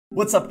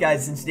What's up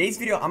guys, in today's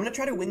video I'm going to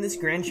try to win this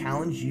grand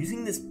challenge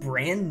using this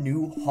brand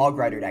new Hog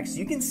Rider deck. So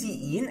you can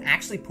see Ian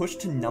actually pushed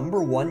to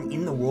 #1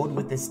 in the world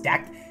with this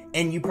deck,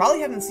 and you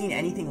probably haven't seen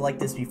anything like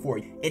this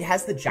before. It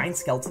has the giant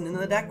skeleton in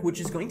the deck,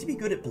 which is going to be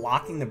good at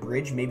blocking the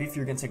bridge, maybe if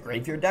you're against a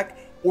graveyard deck,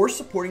 or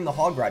supporting the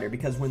Hog Rider,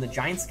 because when the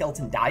giant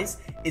skeleton dies,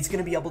 it's going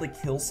to be able to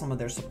kill some of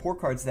their support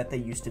cards that they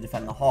use to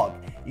defend the Hog.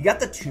 You got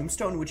the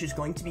Tombstone, which is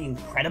going to be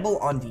incredible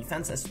on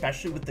defense,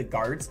 especially with the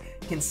guards,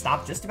 can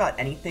stop just about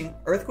anything.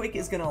 Earthquake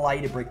is going to allow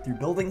you to break through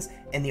buildings,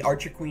 and the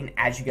Archer Queen,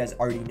 as you guys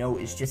already know,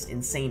 is just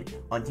insane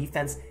on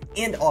defense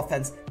and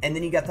offense. And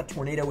then you got the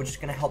Tornado, which is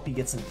going to help you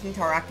get some King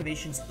Tower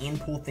activations and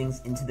pull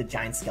things into the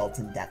giant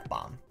skeleton death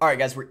bomb. Alright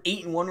guys, we're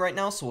 8-1 right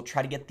now, so we'll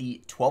try to get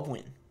the 12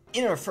 win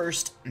in our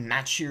first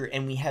match here,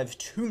 and we have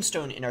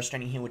Tombstone in our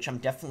starting hand, which I'm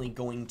definitely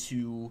going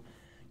to,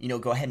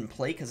 go ahead and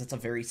play, because it's a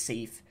very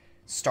safe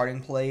starting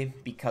play,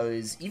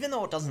 because even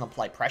though it doesn't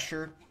apply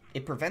pressure,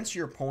 it prevents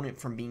your opponent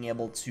from being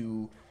able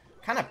to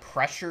kind of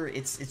pressure.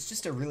 It's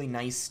just a really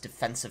nice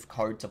defensive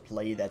card to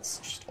play that's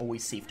just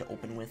always safe to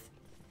open with.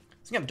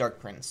 So you have Dark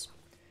Prince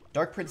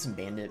and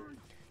Bandit.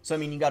 So I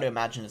mean, you got to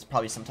imagine it's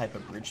probably some type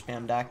of bridge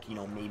spam deck.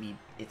 Maybe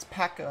it's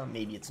P.E.K.K.A,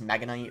 maybe it's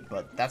Mega Knight,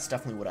 but that's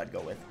definitely what I'd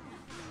go with.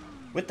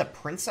 With the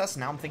Princess,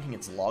 now I'm thinking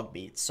it's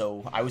Logbait,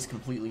 so I was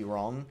completely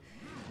wrong.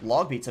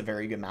 Logbait's a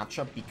very good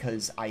matchup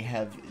because I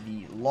have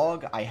the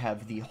Log, I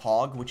have the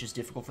Hog, which is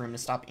difficult for him to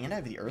stop, and I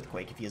have the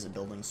Earthquake if he has a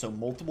building. So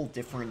multiple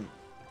different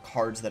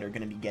cards that are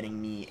going to be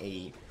getting me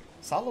a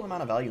solid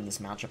amount of value in this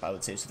matchup, I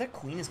would say. So that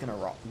Queen is going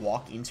to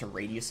walk into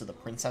radius of the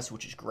Princess,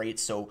 which is great.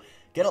 So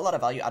get a lot of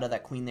value out of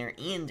that Queen there,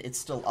 and it's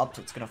still up,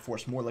 so it's going to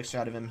force more elixir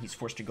out of him. He's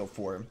forced to go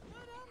for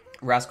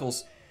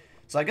Rascals.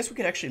 So I guess we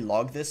could actually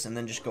log this and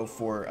then just go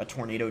for a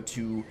Tornado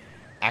to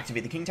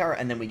activate the King Tower,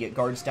 and then we get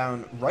guards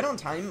down right on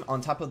time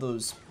on top of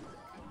those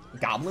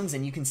Goblins.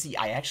 And you can see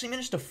I actually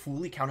managed to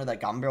fully counter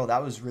that Goblin Barrel.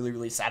 That was really,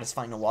 really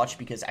satisfying to watch,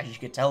 because as you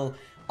could tell,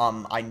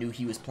 I knew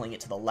he was playing it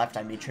to the left.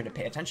 I made sure to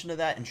pay attention to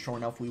that, and sure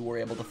enough, we were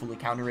able to fully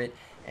counter it.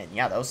 And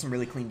yeah, that was some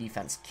really clean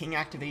defense. King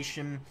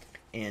activation,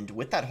 and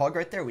with that Hog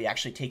right there, we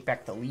actually take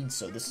back the lead.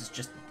 So this is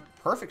just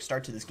a perfect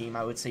start to this game.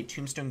 I would say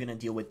Tombstone going to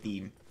deal with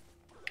the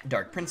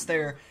Dark Prince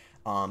there.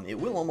 It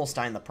will almost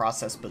die in the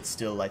process, but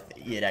still,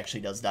 it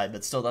actually does die,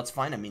 but still, that's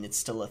fine. I mean, it's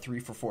still a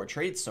 3-for-4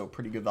 trade, so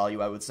pretty good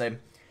value, I would say.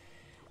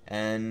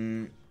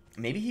 And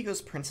maybe he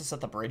goes Princess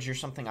at the bridge or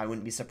something. I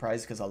wouldn't be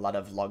surprised, because a lot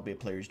of Logbait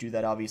players do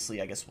that,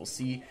 obviously. I guess we'll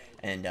see.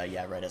 And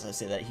yeah, right as I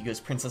say that, he goes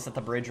Princess at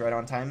the bridge right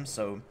on time.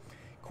 So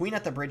Queen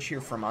at the bridge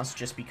here from us,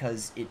 just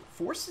because it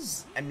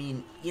forces, I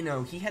mean,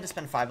 he had to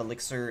spend 5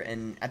 elixir,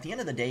 and at the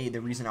end of the day, the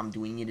reason I'm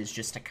doing it is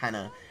just to kind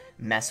of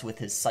mess with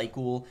his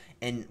cycle.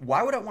 And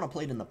why would I want to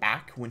play it in the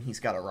back when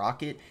he's got a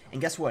rocket? And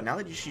guess what? Now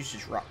that he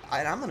uses rocket,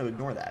 I'm going to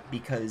ignore that,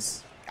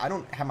 because I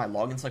don't have my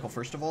login cycle,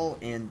 first of all,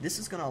 and this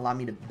is going to allow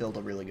me to build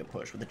a really good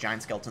push. With the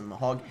Giant Skeleton and the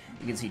Hog,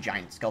 you can see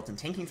Giant Skeleton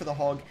tanking for the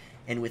Hog,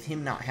 and with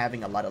him not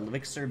having a lot of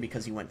elixir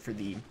because he went for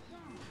the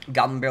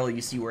Goblin Barrel,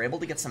 you see we're able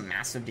to get some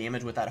massive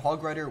damage with that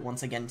Hog Rider,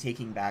 once again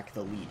taking back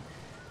the lead.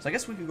 So I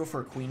guess we could go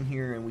for a Queen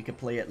here, and we could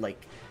play it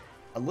like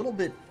a little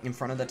bit in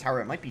front of the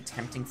tower. It might be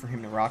tempting for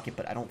him to rocket,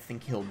 but I don't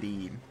think he'll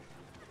be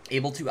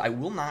able to. I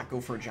will not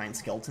go for a Giant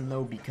Skeleton,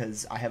 though,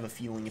 because I have a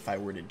feeling if I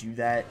were to do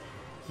that,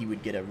 he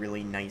would get a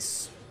really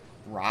nice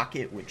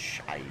rocket,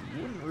 which I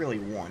wouldn't really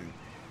want.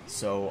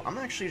 So I'm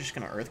actually just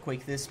going to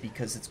Earthquake this,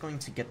 because it's going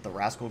to get the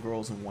Rascal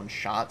Girls in one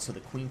shot, so the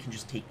Queen can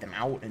just take them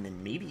out, and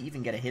then maybe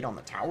even get a hit on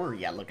the tower.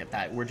 Yeah, look at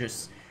that. We're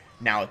just,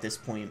 now at this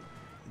point,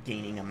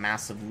 gaining a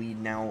massive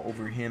lead now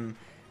over him.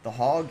 The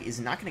Hog is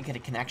not going to get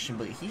a connection,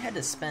 but he had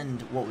to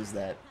spend, what was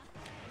that?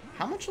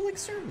 How much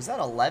elixir? Was that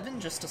 11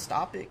 just to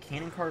stop it?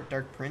 Cannon Cart,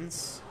 Dark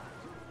Prince,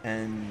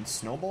 and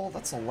Snowball?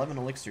 That's 11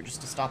 elixir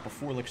just to stop a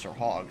 4 elixir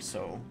Hog,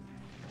 so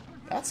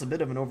that's a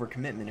bit of an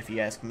overcommitment if you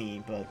ask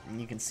me, but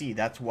you can see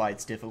that's why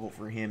it's difficult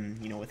for him,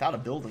 without a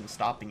building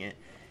stopping it.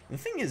 And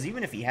the thing is,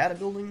 even if he had a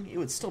building, it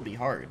would still be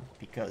hard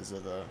because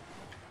of the...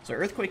 So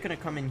Earthquake going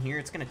to come in here,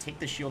 it's going to take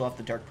the shield off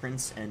the Dark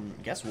Prince,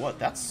 and guess what?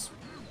 That's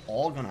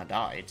all going to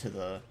die to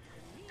the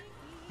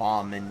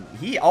bomb. And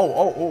he...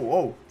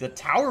 Oh, the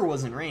tower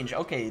was in range.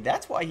 Okay,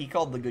 that's why he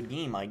called the good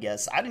game, I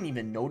guess. I didn't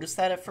even notice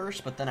that at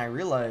first, but then I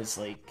realized,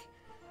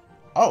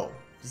 oh,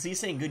 is he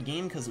saying good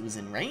game because it was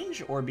in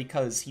range, or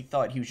because he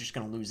thought he was just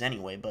going to lose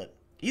anyway? But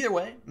either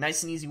way,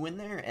 nice and easy win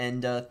there,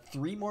 and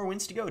 3 more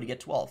wins to go to get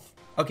 12.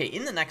 Okay,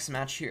 in the next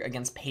match here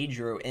against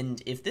Pedro,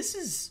 and if this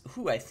is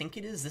who I think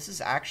it is, this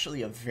is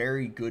actually a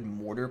very good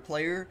Mortar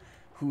player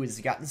who has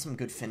gotten some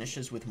good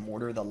finishes with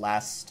Mortar the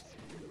last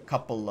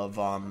couple of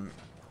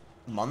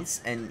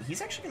months, and he's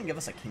actually going to give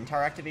us a King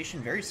Tower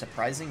activation. Very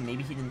surprising.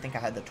 Maybe he didn't think I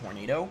had the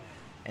Tornado,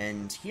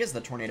 and he has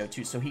the Tornado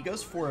too, so he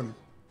goes for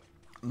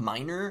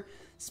Minor,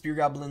 Spear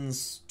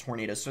Goblins,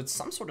 Tornado. So it's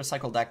some sort of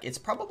cycle deck. It's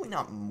probably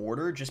not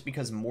Mortar, just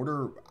because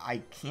Mortar, I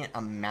can't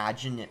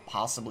imagine it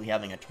possibly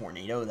having a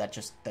Tornado. That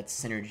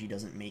synergy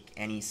doesn't make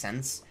any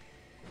sense.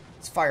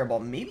 It's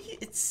Fireball. Maybe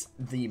it's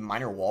the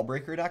Minor Wall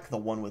Breaker deck, the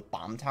one with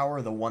Bomb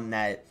Tower, the one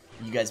that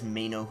you guys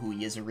may know who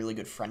he is, a really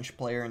good French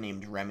player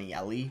named Remy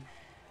Ellie.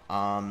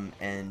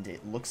 And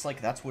it looks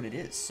like that's what it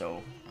is,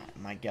 so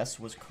my guess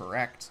was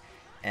correct.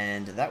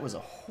 And that was a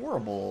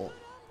horrible,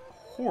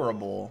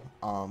 horrible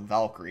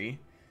Valkyrie,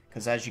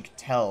 because as you could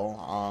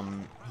tell,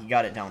 he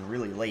got it down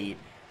really late.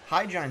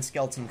 High Giant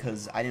Skeleton,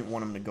 because I didn't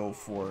want him to go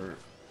for...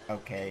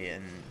 Okay,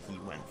 and he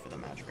went for the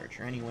Magic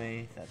Archer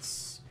anyway.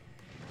 That's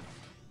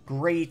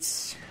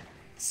great.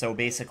 So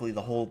basically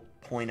the whole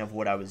point of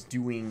what I was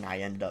doing,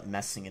 I ended up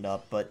messing it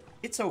up, but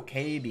it's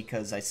okay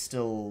because I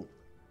still...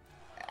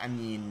 I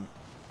mean,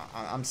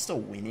 I'm still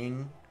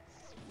winning,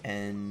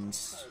 and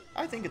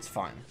I think it's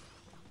fine.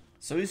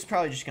 So he's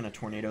probably just going to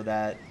Tornado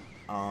that,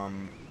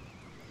 and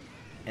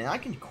I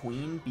can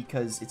Queen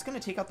because it's going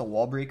to take out the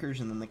wall breakers,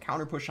 and then the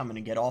counter push I'm going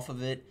to get off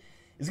of it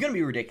is going to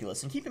be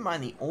ridiculous. And keep in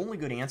mind, the only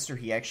good answer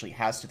he actually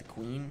has to the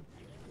Queen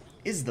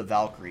is the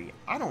Valkyrie.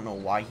 I don't know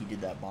why he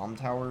did that bomb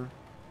tower.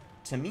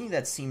 To me,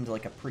 that seemed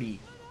like a pretty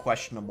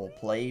questionable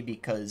play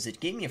because it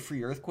gave me a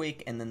free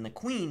Earthquake, and then the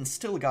Queen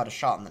still got a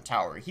shot in the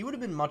tower. He would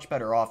have been much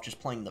better off just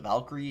playing the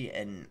Valkyrie,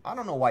 and I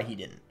don't know why he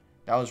didn't.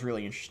 That was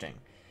really interesting.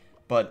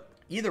 But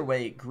either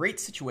way, great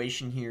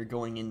situation here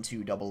going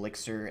into double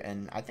elixir,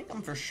 and I think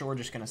I'm for sure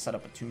just going to set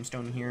up a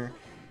tombstone here,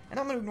 and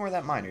I'm going to ignore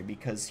that miner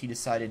because he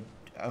decided,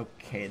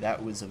 okay,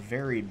 that was a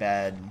very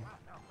bad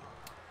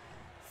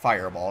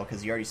fireball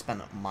because he already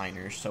spent a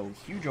miner, so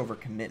huge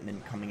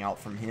overcommitment coming out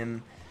from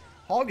him.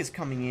 Hog is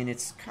coming in,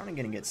 it's kind of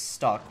going to get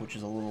stuck, which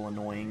is a little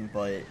annoying,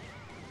 but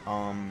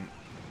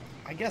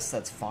I guess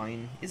that's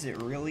fine. Is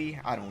it really?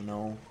 I don't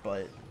know,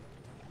 but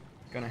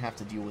going to have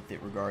to deal with it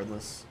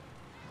regardless.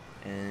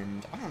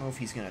 And I don't know if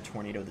he's going to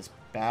tornado this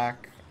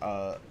back.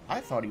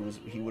 I thought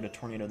he would have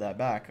tornadoed that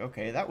back.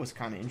 Okay, that was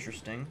kind of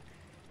interesting.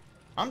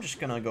 I'm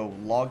just going to go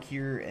log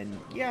here, and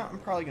yeah, I'm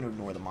probably going to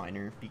ignore the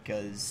miner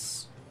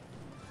because,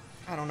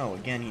 I don't know,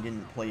 again, he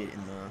didn't play it in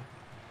the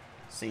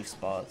safe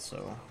spot,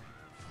 so...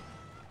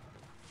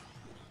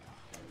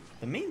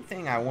 The main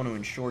thing I want to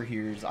ensure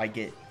here is I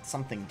get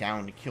something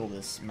down to kill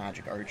this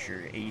Magic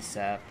Archer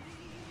ASAP.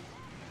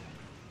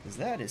 Because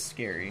that is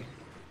scary.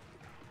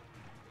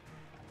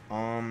 Get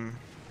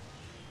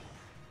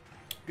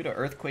an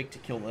Earthquake to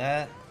kill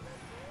that.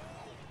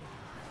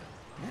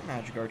 That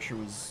Magic Archer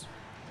was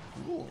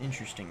a little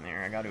interesting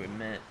there, I gotta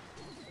admit.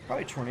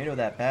 Probably Tornado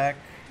that back.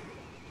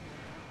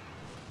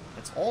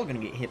 It's all gonna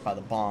get hit by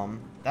the bomb.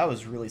 That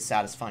was really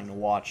satisfying to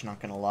watch, not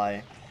gonna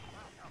lie.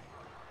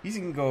 He's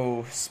gonna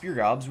go Spear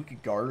Gobs, we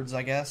could Guards,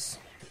 I guess.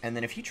 And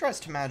then if he tries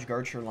to Magic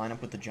Archer line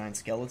up with the Giant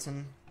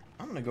Skeleton,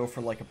 I'm gonna go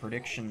for like a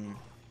prediction.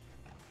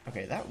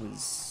 Okay, that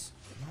was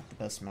not the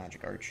best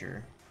Magic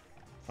Archer,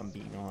 if I'm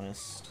being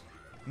honest.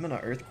 I'm gonna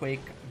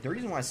Earthquake. The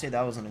reason why I say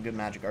that wasn't a good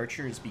Magic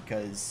Archer is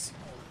because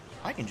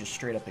I can just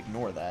straight up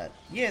ignore that.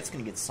 Yeah, it's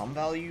gonna get some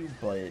value,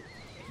 but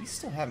he's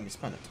still having to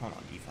spend a ton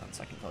on defense,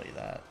 I can tell you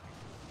that.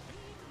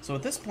 So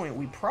at this point,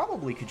 we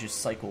probably could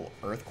just cycle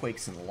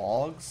Earthquakes and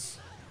Logs,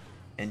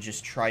 and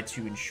just try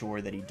to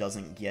ensure that he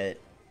doesn't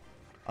get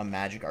a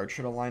Magic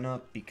Archer to line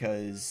up,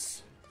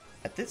 because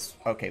at this...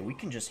 Okay, we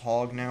can just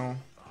Hog now.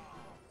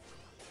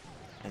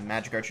 And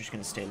Magic Archer's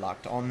going to stay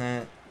locked on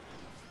that.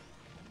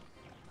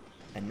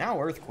 And now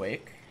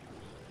Earthquake.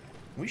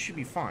 We should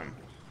be fine.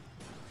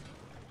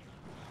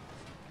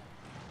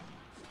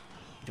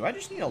 Do I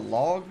just need a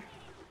Log?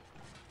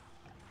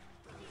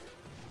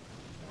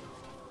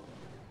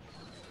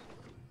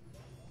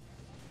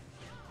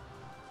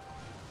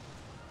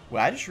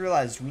 Well, I just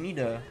realized we need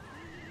to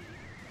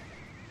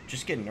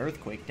just get an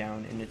Earthquake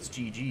down, and it's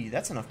GG.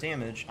 That's enough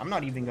damage. I'm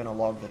not even going to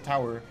log the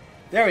tower.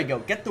 There we go.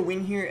 Get the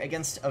win here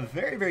against a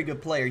very, very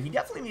good player. He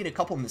definitely made a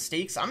couple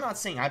mistakes. I'm not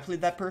saying I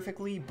played that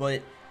perfectly,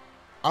 but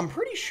I'm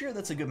pretty sure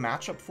that's a good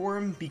matchup for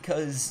him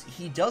because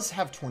he does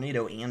have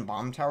Tornado and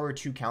Bomb Tower,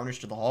 2 counters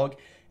to the Hog.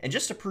 And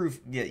just to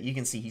prove, yeah, you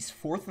can see he's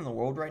 4th in the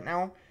world right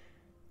now.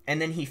 And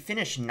then he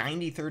finished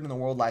 93rd in the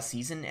world last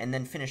season, and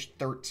then finished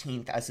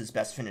 13th as his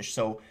best finish.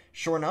 So,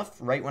 sure enough,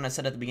 right when I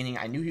said at the beginning,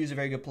 I knew he was a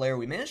very good player.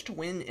 We managed to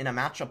win in a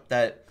matchup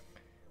that,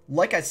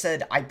 like I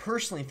said, I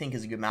personally think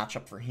is a good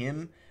matchup for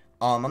him.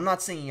 I'm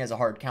not saying he has a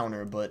hard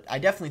counter, but I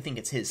definitely think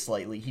it's his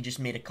slightly. He just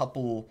made a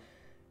couple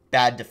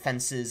bad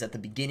defenses at the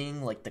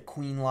beginning, like the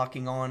Queen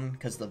locking on,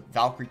 because the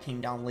Valkyrie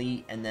came down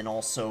late, and then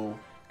also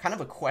kind of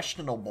a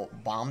questionable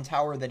bomb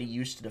tower that he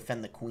used to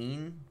defend the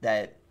Queen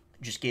that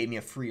just gave me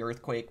a free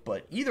Earthquake,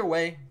 but either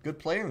way, good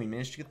player, and we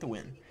managed to get the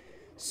win.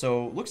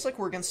 So, looks like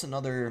we're against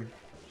another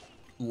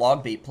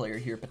log bait player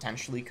here,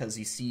 potentially, because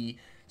you see,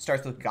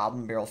 starts with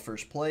Goblin Barrel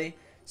first play,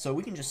 so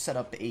we can just set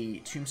up a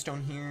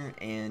Tombstone here,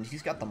 and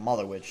he's got the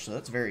Mother Witch, so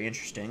that's very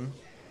interesting.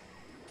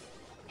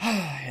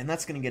 And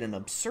that's going to get an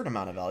absurd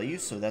amount of value,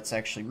 so that's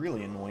actually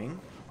really annoying.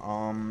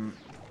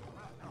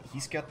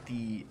 He's got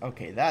the...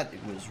 Okay, that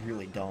was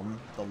really dumb.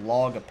 The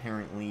log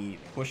apparently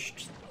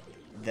pushed...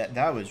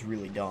 That was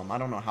really dumb. I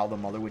don't know how the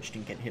Mother Witch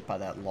didn't get hit by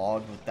that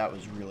log, but that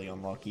was really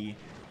unlucky.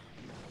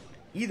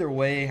 Either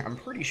way, I'm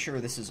pretty sure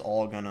this is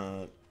all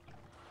gonna,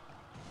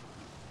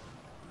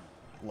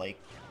 like,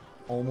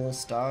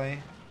 almost die.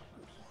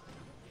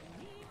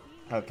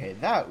 Okay,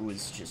 that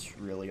was just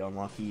really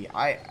unlucky.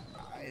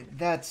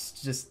 That's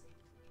just...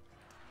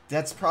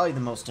 That's probably the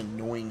most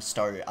annoying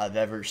start I've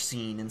ever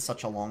seen in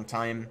such a long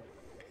time.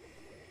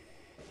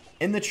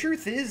 And the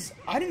truth is,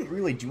 I didn't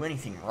really do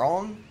anything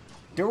wrong.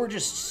 There were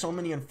just so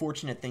many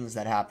unfortunate things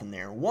that happened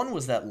there. One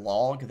was that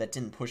log that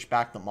didn't push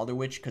back the Mother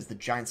Witch because the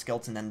giant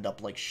skeleton ended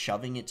up, like,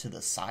 shoving it to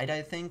the side,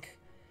 I think.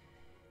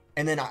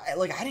 And then, I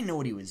didn't know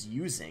what he was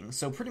using,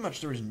 so pretty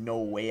much there was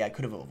no way I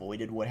could have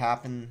avoided what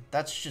happened.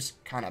 That's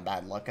just kind of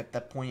bad luck at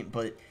that point,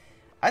 but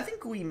I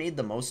think we made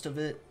the most of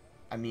it.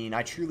 I mean,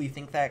 I truly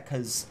think that,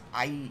 because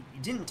I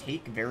didn't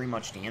take very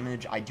much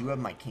damage. I do have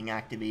my king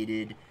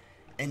activated,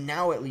 and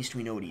now at least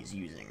we know what he's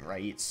using,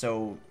 right?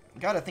 So,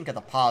 gotta think of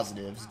the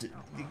positives.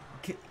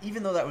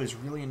 Even though that was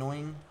really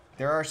annoying,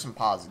 there are some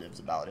positives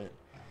about it.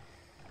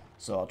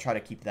 So I'll try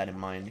to keep that in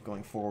mind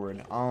going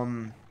forward.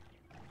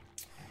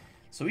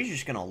 So he's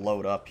just gonna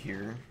load up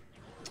here.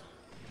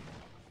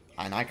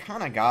 And I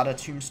kind of got a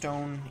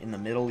tombstone in the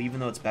middle, even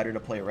though it's better to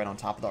play it right on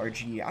top of the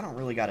RG. I don't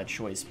really got a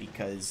choice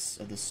because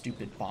of the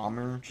stupid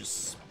bomber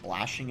just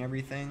splashing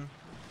everything.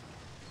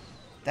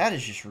 That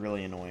is just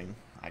really annoying.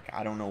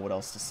 I don't know what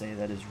else to say.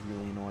 That is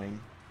really annoying.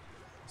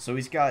 So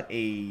he's got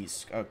a...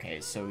 Okay,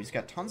 so he's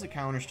got tons of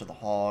counters to the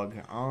hog.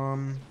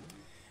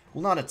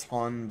 Well, not a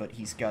ton, but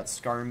he's got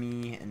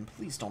Skarmy, and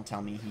please don't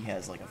tell me he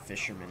has, like, a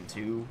fisherman,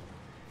 too.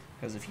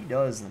 Because if he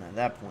does, then at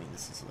that point,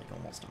 this is, like,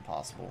 almost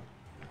impossible.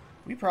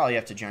 We probably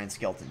have to Giant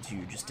Skeleton,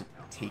 too, just to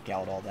take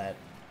out all that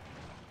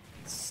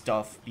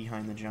stuff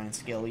behind the Giant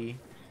Skelly.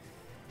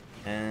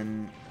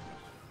 And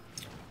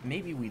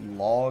maybe we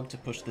log to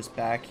push this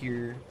back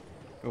here.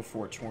 Go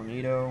for a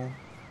Tornado.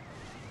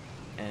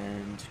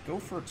 And go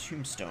for a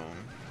Tombstone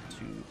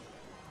to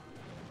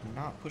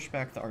not push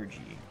back the RG.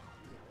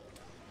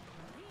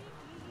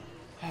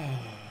 I'm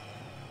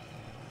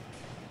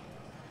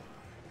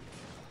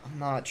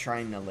not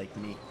trying to, like,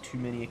 make too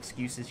many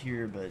excuses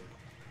here, but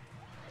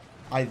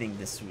I think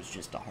this was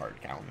just a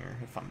hard counter,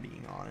 if I'm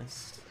being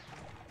honest.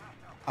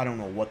 I don't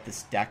know what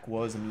this deck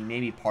was. I mean,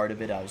 maybe part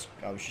of it I was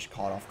just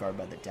caught off guard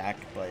by the deck,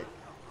 but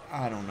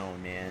I don't know,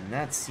 man.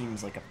 That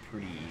seems like a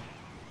pretty...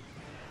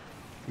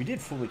 We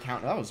did fully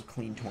count. That was a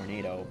clean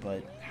Tornado,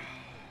 but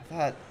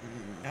that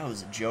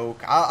was a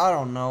joke. I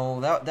don't know.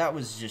 That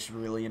was just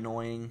really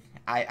annoying.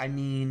 I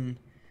mean...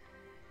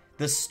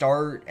 The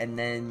start, and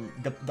then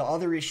the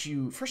other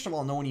issue, first of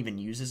all, no one even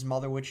uses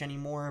Mother Witch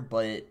anymore,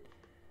 but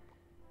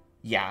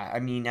yeah, I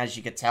mean, as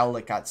you could tell,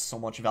 it got so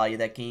much value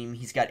that game.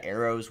 He's got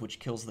arrows, which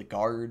kills the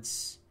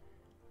guards.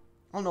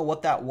 I don't know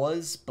what that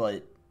was, but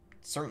it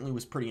certainly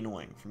was pretty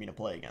annoying for me to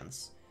play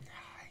against.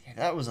 Yeah,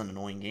 that was an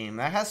annoying game.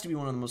 That has to be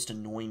one of the most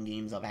annoying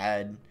games I've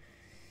had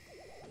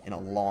in a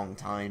long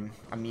time.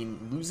 I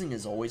mean, losing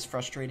is always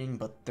frustrating,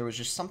 but there was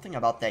just something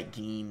about that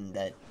game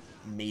that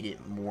made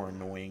it more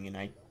annoying, and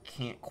I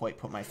can't quite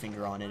put my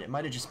finger on it. It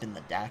might have just been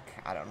the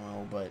deck. I don't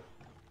know, but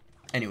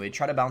anyway,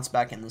 try to bounce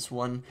back in this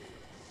one.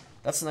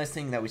 That's the nice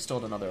thing that we still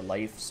had another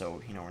life,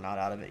 so, you know, we're not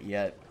out of it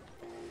yet.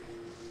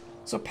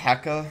 So,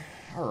 P.E.K.K.A.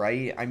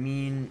 Alright, I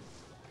mean,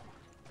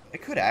 I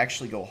could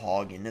actually go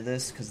hog into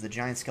this, because the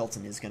Giant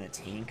Skeleton is going to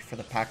tank for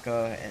the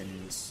P.E.K.K.A.,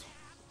 and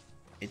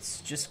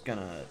it's just going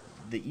to...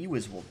 The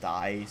Ewiz will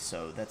die,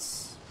 so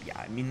that's... Yeah,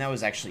 I mean, that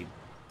was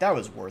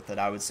worth it,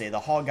 I would say. The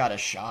hog got a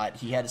shot.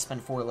 He had to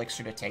spend 4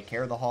 elixir to take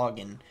care of the hog,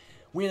 and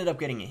we ended up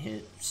getting a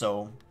hit.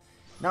 So,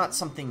 not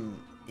something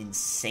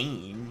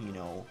insane, you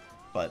know,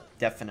 but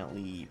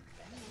definitely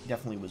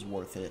was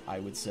worth it, I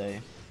would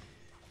say.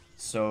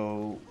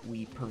 So,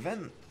 we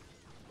prevent...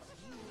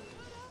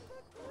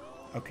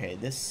 Okay,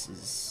 this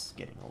is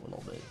getting a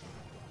little bit...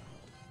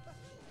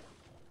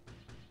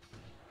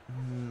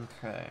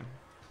 Okay.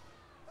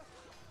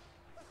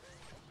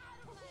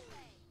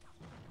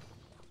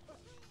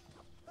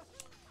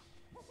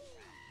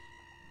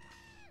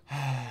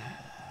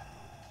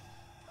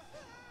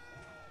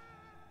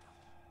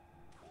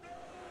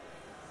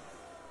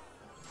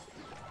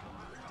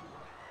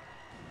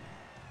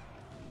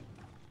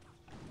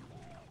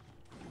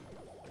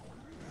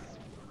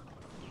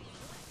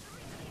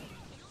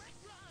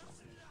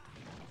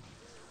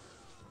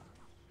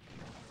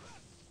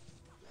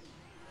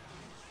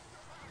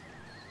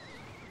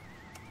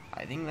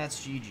 I think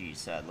that's GG,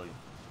 sadly.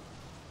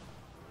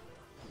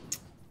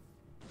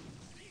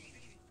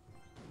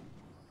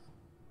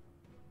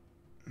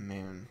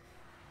 Man.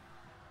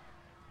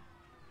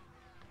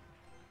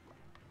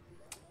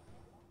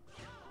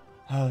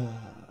 I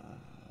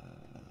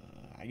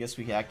guess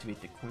we can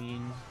activate the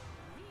queen.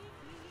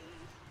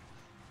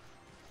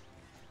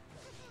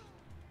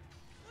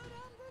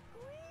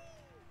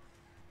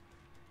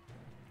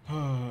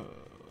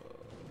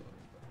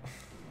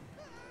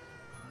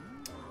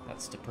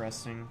 That's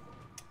depressing.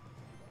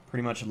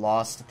 Pretty much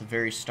lost at the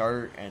very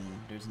start, and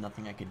there's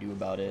nothing I could do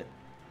about it.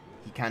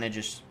 He kind of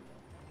just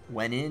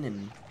went in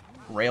and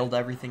railed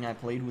everything I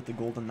played with the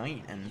Golden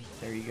Knight, and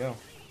there you go.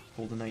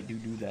 Golden Knight do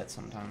that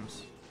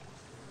sometimes.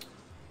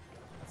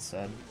 That's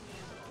sad.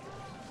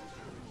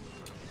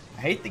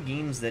 I hate the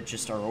games that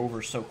just are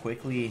over so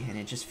quickly, and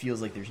it just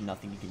feels like there's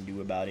nothing you can do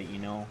about it, you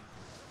know?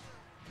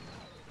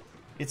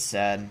 It's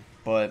sad,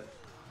 but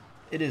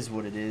it is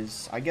what it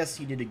is. I guess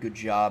he did a good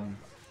job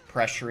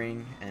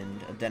pressuring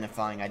and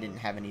identifying I didn't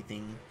have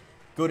anything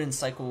good in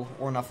cycle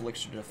or enough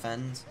elixir to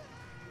defend.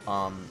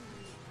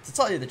 To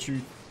tell you the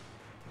truth,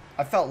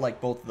 I felt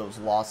like both of those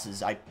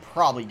losses, I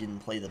probably didn't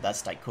play the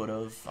best I could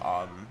have,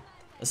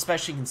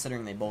 especially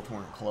considering they both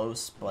weren't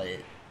close, but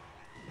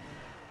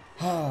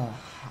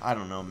I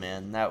don't know,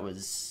 man. That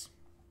was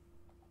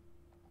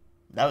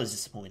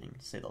disappointing,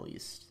 to say the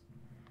least.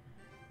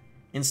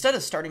 Instead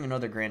of starting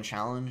another Grand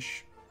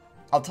Challenge,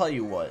 I'll tell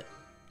you what,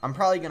 I'm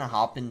probably going to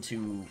hop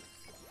into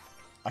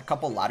a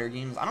couple ladder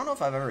games. I don't know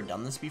if I've ever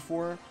done this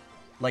before.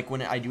 Like,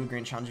 when I do a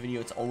Grand Challenge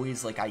video, it's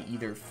always like I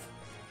either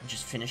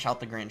just finish out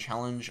the Grand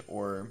Challenge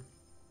or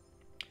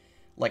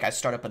like I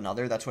start up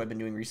another. That's what I've been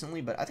doing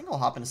recently, but I think I'll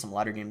hop into some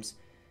ladder games.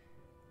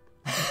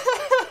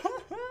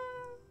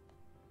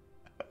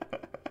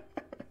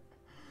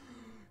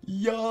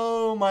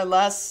 Yo, my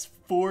last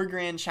 4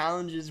 Grand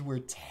Challenges were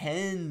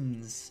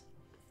 10s.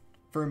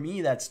 For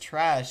me, that's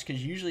trash,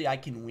 because usually I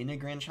can win a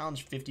Grand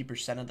Challenge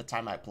 50% of the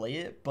time I play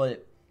it,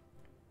 but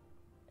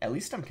at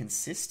least I'm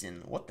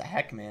consistent. What the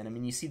heck, man? I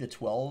mean, you see the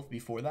 12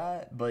 before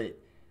that, but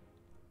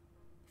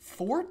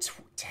 4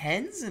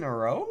 10s in a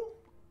row?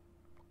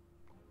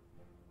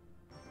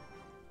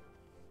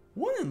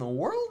 What in the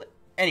world?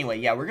 Anyway,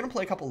 yeah, we're going to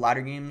play a couple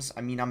ladder games.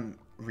 I mean, I'm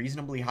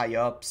reasonably high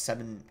up,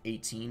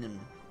 7-18, and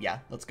yeah,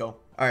 let's go.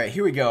 All right,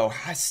 here we go.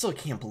 I still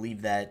can't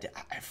believe that.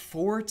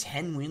 4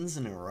 10 wins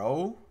in a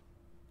row?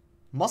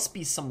 Must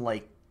be some,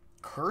 like,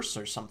 curse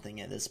or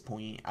something at this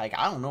point. Like,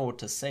 I don't know what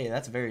to say.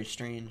 That's very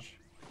strange.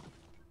 I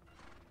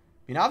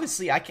mean,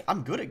 obviously,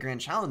 I'm good at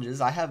Grand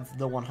Challenges. I have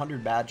the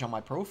 100 badge on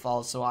my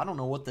profile, so I don't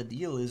know what the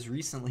deal is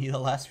recently, the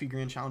last few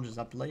Grand Challenges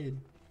I played.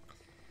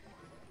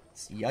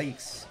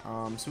 Yikes.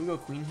 So we go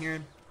Queen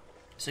here.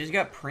 So he's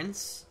got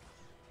Prince.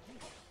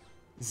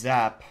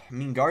 Zap. I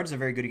mean, guards are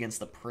very good against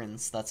the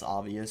Prince. That's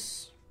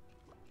obvious.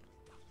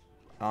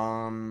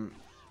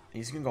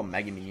 He's gonna go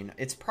Mega Minion.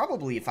 It's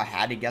probably, if I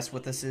had to guess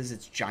what this is,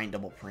 it's Giant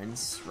Double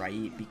Prince,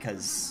 right?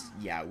 Because,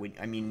 yeah,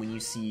 I mean, when you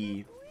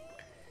see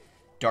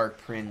Dark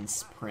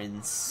Prince,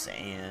 Prince,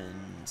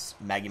 and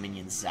Mega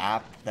Minion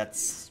Zap,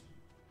 that's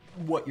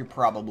what you're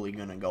probably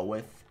gonna go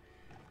with.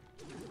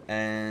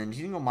 And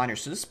he's gonna go Miner,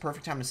 so this is the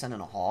perfect time to send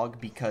in a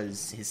Hog,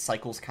 because his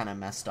cycle's kind of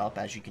messed up,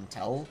 as you can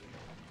tell.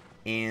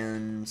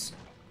 And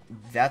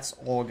that's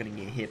all gonna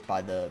get hit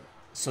by the...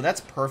 So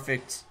that's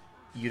perfect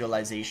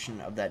utilization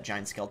of that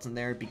Giant Skeleton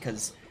there,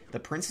 because the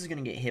Prince is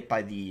gonna get hit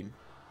by the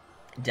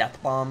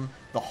Death Bomb.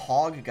 The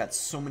Hog got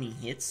so many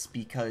hits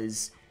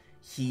because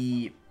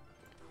he...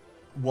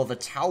 Well, the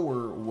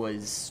tower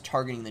was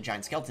targeting the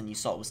Giant Skeleton. You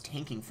saw it was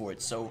tanking for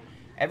it. So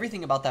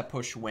everything about that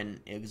push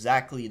went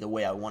exactly the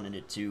way I wanted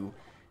it to.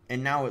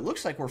 And now it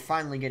looks like we're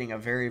finally getting a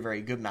very,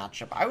 very good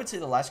matchup. I would say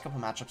the last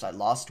couple matchups I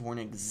lost weren't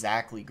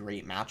exactly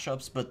great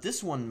matchups. But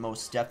this one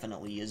most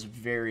definitely is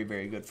very,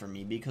 very good for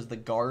me. Because the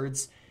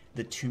guards,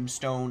 the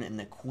Tombstone, and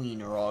the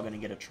Queen are all going to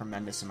get a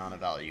tremendous amount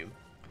of value.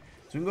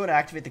 So we can go to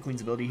activate the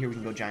Queen's ability here. We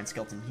can go Giant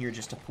Skeleton here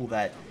just to pull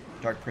that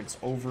Dark Prince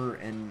over,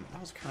 and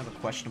that was kind of a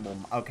questionable...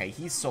 Okay,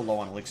 he's so low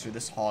on Elixir.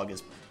 This Hog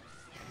is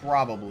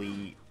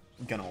probably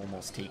gonna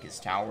almost take his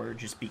tower,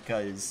 just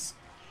because...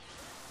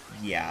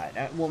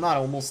 Yeah, well, not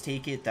almost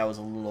take it. That was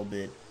a little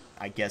bit,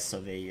 I guess,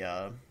 of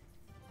a...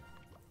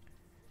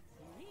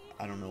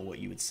 I don't know what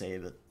you would say,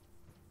 but...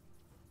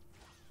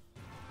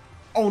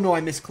 Oh, no,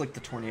 I misclicked the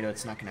Tornado.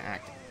 It's not gonna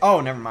act. Oh,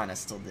 never mind. I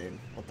still did.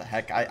 What the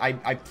heck?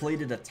 I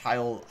played it a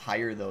tile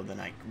higher, though, than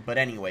I... But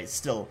anyway,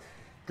 still...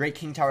 Great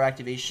King Tower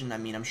activation. I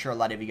mean, I'm sure a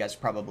lot of you guys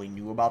probably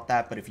knew about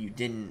that, but if you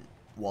didn't,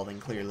 well, then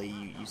clearly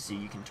you see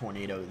you can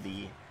Tornado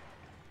the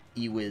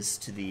E-Wiz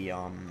to the,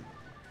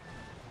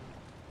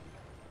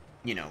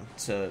 you know,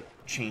 to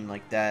chain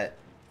like that.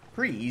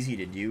 Pretty easy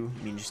to do.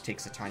 I mean, it just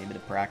takes a tiny bit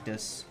of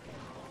practice.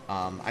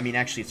 I mean,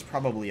 actually, it's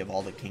probably, of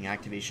all the King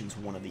activations,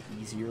 one of the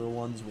easier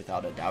ones,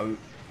 without a doubt.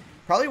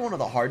 Probably one of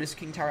the hardest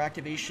King Tower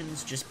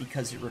activations, just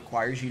because it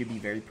requires you to be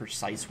very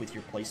precise with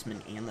your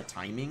placement and the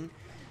timing.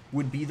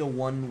 Would be the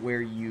one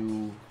where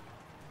you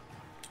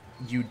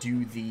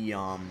do the,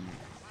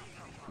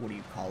 what do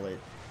you call it?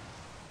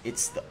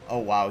 It's the, oh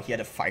wow, he had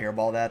to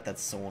fireball that?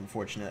 That's so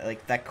unfortunate.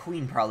 Like, that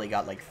Queen probably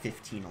got like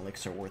 15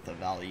 elixir worth of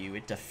value.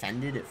 It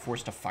defended, it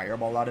forced a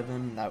fireball out of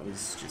him. That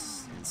was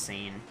just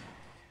insane.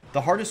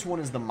 The hardest one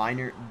is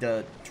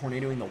the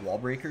tornadoing the wall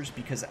breakers,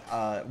 because,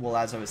 well,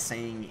 as I was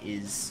saying,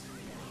 is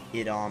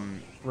it,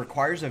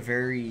 requires a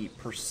very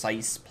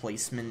precise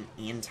placement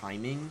and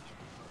timing.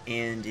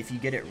 And if you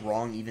get it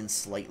wrong even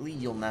slightly,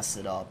 you'll mess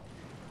it up.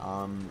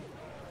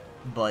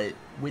 But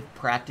with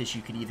practice,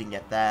 you could even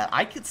get that.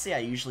 I could say I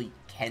usually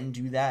can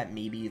do that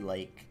maybe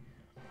like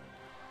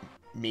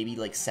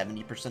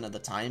 70% of the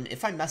time.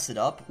 If I mess it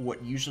up,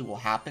 what usually will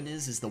happen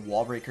is the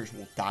wall breakers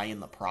will die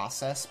in the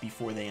process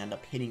before they end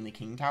up hitting the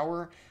King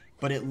Tower.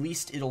 But at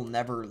least it'll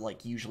never,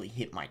 like, usually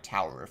hit my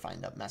tower if I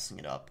end up messing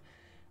it up.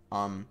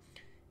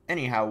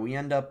 Anyhow, we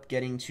end up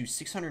getting to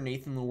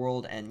 608th in the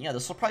world, and yeah,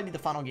 this will probably be the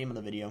final game of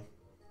the video.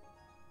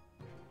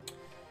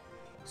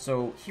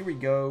 So here we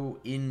go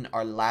in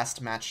our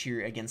last match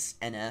here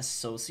against NS.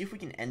 So see if we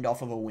can end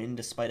off of a win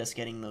despite us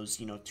getting those,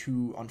 you know,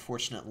 2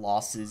 unfortunate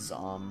losses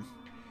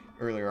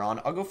earlier on.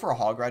 I'll go for a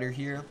Hog Rider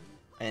here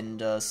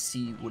and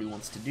see what he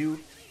wants to do.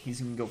 He's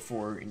going to go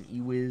for an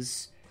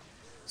E-Wiz.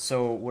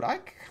 So what I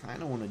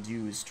kind of want to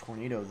do is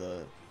tornado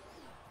the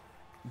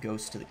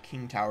Ghost to the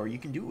King Tower. You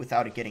can do it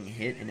without it getting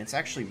hit, and it's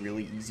actually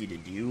really easy to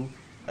do,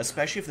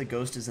 especially if the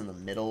Ghost is in the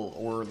middle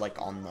or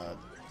like on the...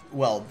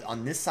 well,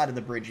 on this side of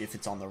the bridge if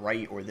it's on the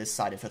right, or this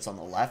side if it's on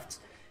the left.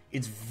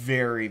 It's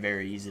very,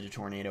 very easy to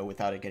tornado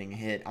without it getting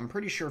hit. I'm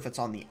pretty sure if it's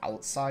on the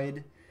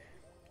outside,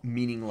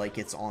 meaning like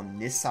it's on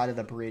this side of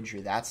the bridge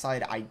or that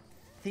side, I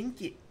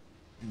think it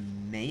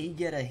may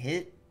get a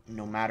hit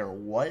no matter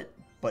what,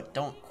 but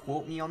don't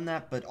quote me on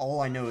that. But all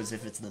I know is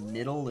if it's the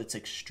middle, it's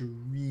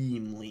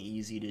extremely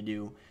easy to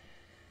do.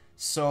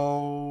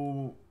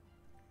 So...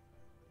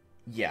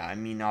 yeah, I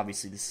mean,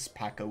 obviously this is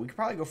P.E.K.K.A. We could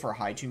probably go for a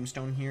high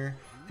tombstone here.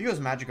 If he goes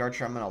Magic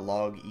Archer, I'm going to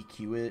log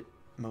EQ it,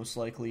 most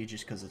likely,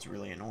 just because it's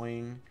really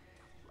annoying.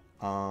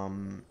 I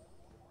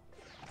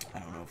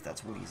don't know if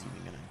that's what he's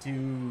even going to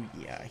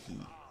do. Yeah, he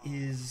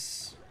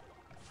is.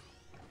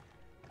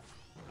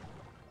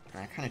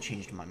 And I kind of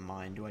changed my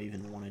mind. Do I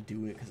even want to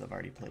do it? Because I've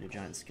already played a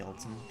Giant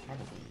Skeleton.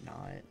 Probably not.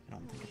 I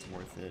don't think it's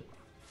worth it.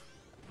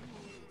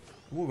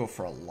 We'll go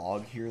for a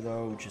log here,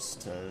 though,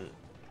 just to...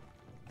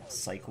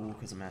 cycle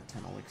because I'm at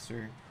 10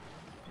 elixir.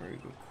 Very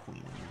good queen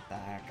in the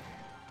back.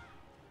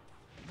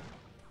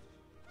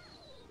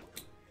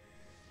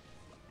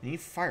 And he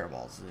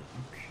fireballs it.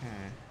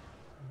 Okay.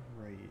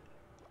 Right.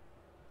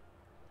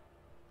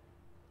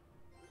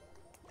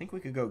 I think we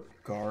could go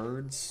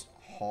guards,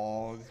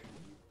 hog,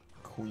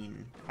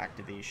 queen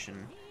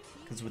activation.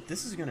 Because what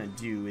this is going to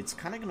do, it's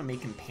kind of going to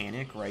make him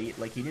panic, right?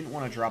 Like, he didn't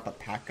want to drop a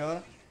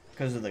P.E.K.K.A.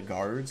 because of the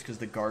guards, because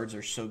the guards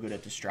are so good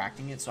at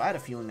distracting it. So I had a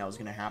feeling that was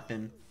going to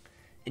happen.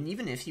 And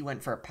even if he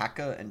went for a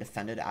P.E.K.K.A. and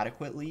defended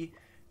adequately,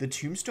 the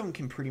Tombstone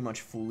can pretty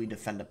much fully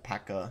defend a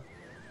P.E.K.K.A.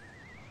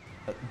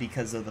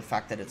 because of the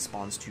fact that it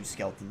spawns 2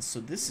 skeletons. So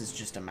this is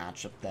just a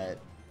matchup that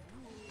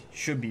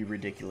should be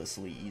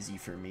ridiculously easy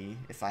for me,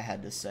 if I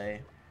had to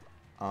say.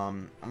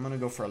 I'm going to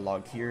go for a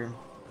log here.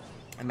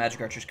 And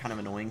Magic Archer's kind of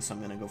annoying, so I'm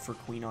going to go for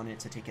Queen on it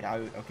to take it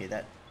out. Okay,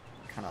 that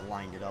kind of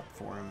lined it up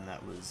for him.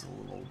 That was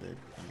a little bit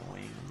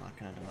annoying. I'm not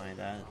going to deny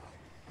that.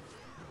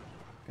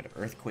 Gotta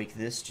Earthquake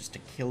this just to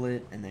kill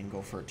it, and then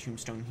go for a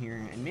Tombstone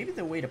here. And maybe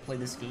the way to play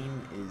this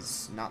game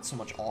is not so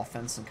much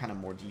offense and kind of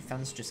more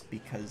defense, just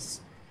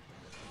because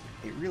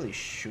it really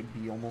should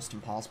be almost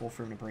impossible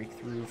for him to break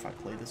through if I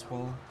play this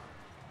well.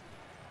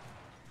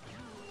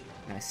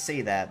 And I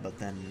say that, but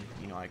then,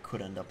 you know, I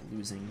could end up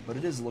losing. But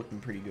it is looking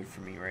pretty good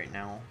for me right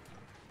now.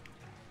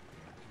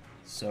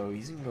 So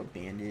he's gonna go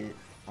Bandit.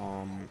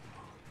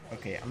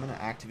 Okay, I'm gonna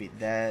activate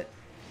that,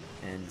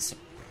 and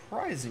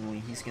surprisingly,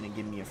 he's going to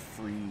give me a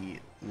free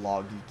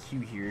log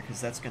EQ here,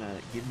 because that's going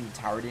to give me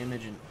tower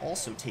damage and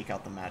also take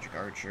out the Magic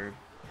Archer.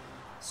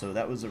 So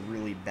that was a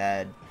really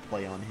bad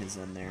play on his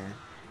end there,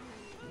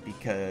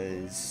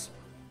 because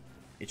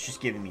it's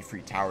just giving me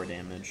free tower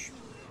damage.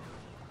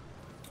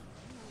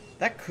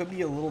 That could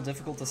be a little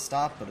difficult to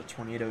stop, but a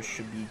Tornado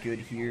should be good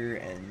here,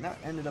 and that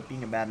ended up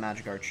being a bad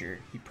Magic Archer.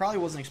 He probably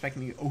wasn't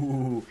expecting me...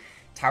 ooh,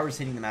 tower's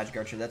hitting the Magic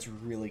Archer. That's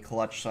really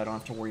clutch, so I don't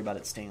have to worry about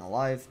it staying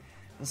alive.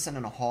 Let's send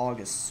in a hog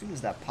as soon as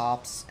that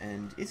pops,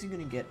 and is he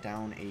going to get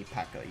down a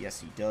P.E.K.K.A.?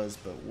 Yes, he does,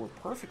 but we're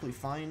perfectly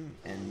fine,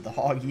 and the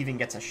hog even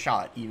gets a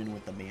shot, even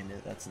with the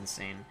bandit. That's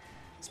insane.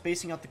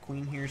 Spacing out the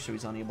queen here, so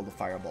he's unable to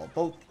fireball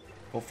both.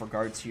 Go for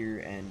guards here,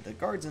 and the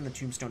guards and the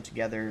tombstone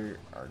together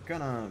are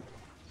gonna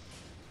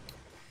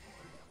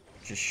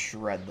just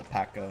shred the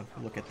P.E.K.K.A.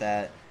 Look at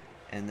that.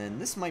 And then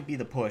this might be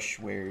the push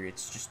where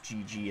it's just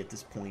GG at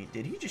this point.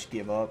 Did he just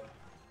give up?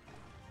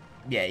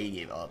 Yeah, he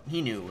gave up. He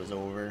knew it was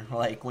over.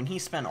 Like, when he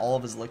spent all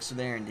of his elixir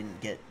there and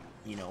didn't get,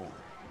 you know,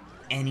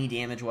 any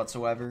damage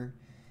whatsoever,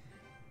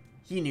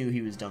 he knew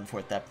he was done for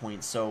at that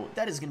point. So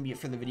that is going to be it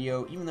for the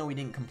video. Even though we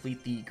didn't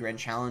complete the grand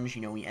challenge,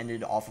 you know, we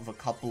ended off of a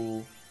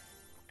couple,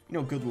 you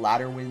know, good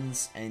ladder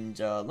wins. And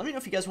let me know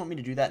if you guys want me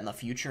to do that in the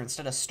future.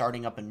 Instead of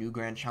starting up a new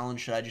grand challenge,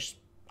 should I just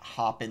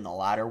hop in the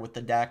ladder with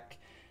the deck?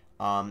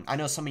 I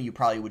know some of you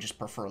probably would just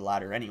prefer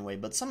ladder anyway,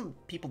 but some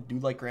people do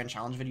like grand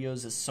challenge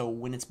videos, so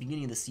when it's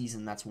beginning of the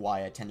season, that's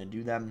why I tend to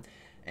do them.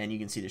 And you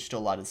can see there's still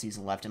a lot of the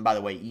season left. And by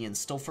the way, Ian's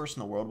still first in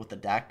the world with the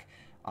deck,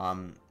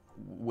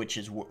 which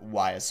is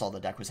why I saw the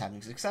deck was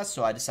having success,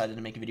 so I decided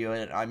to make a video.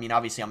 I mean,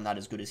 obviously I'm not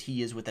as good as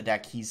he is with the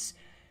deck. He's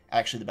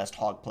actually the best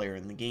hog player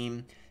in the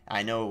game.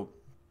 I know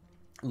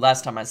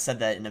last time I said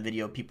that in a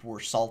video, people were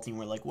salty and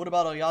were like, what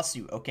about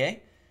Oyasu?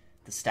 Okay,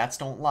 the stats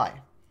don't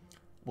lie.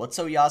 What's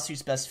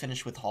Oyasu's best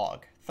finish with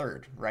hog?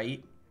 3rd,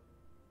 right?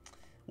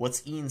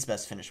 What's Ian's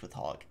best finish with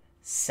hog?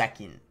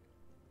 2nd.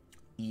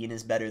 Ian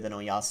is better than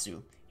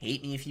Oyasu.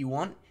 Hate me if you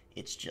want,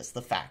 it's just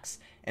the facts.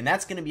 And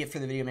that's going to be it for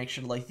the video. Make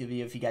sure to like the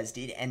video if you guys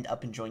did end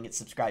up enjoying it.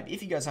 Subscribe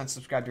if you guys aren't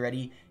subscribed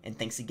already. And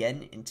thanks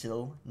again.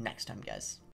 Until next time, guys.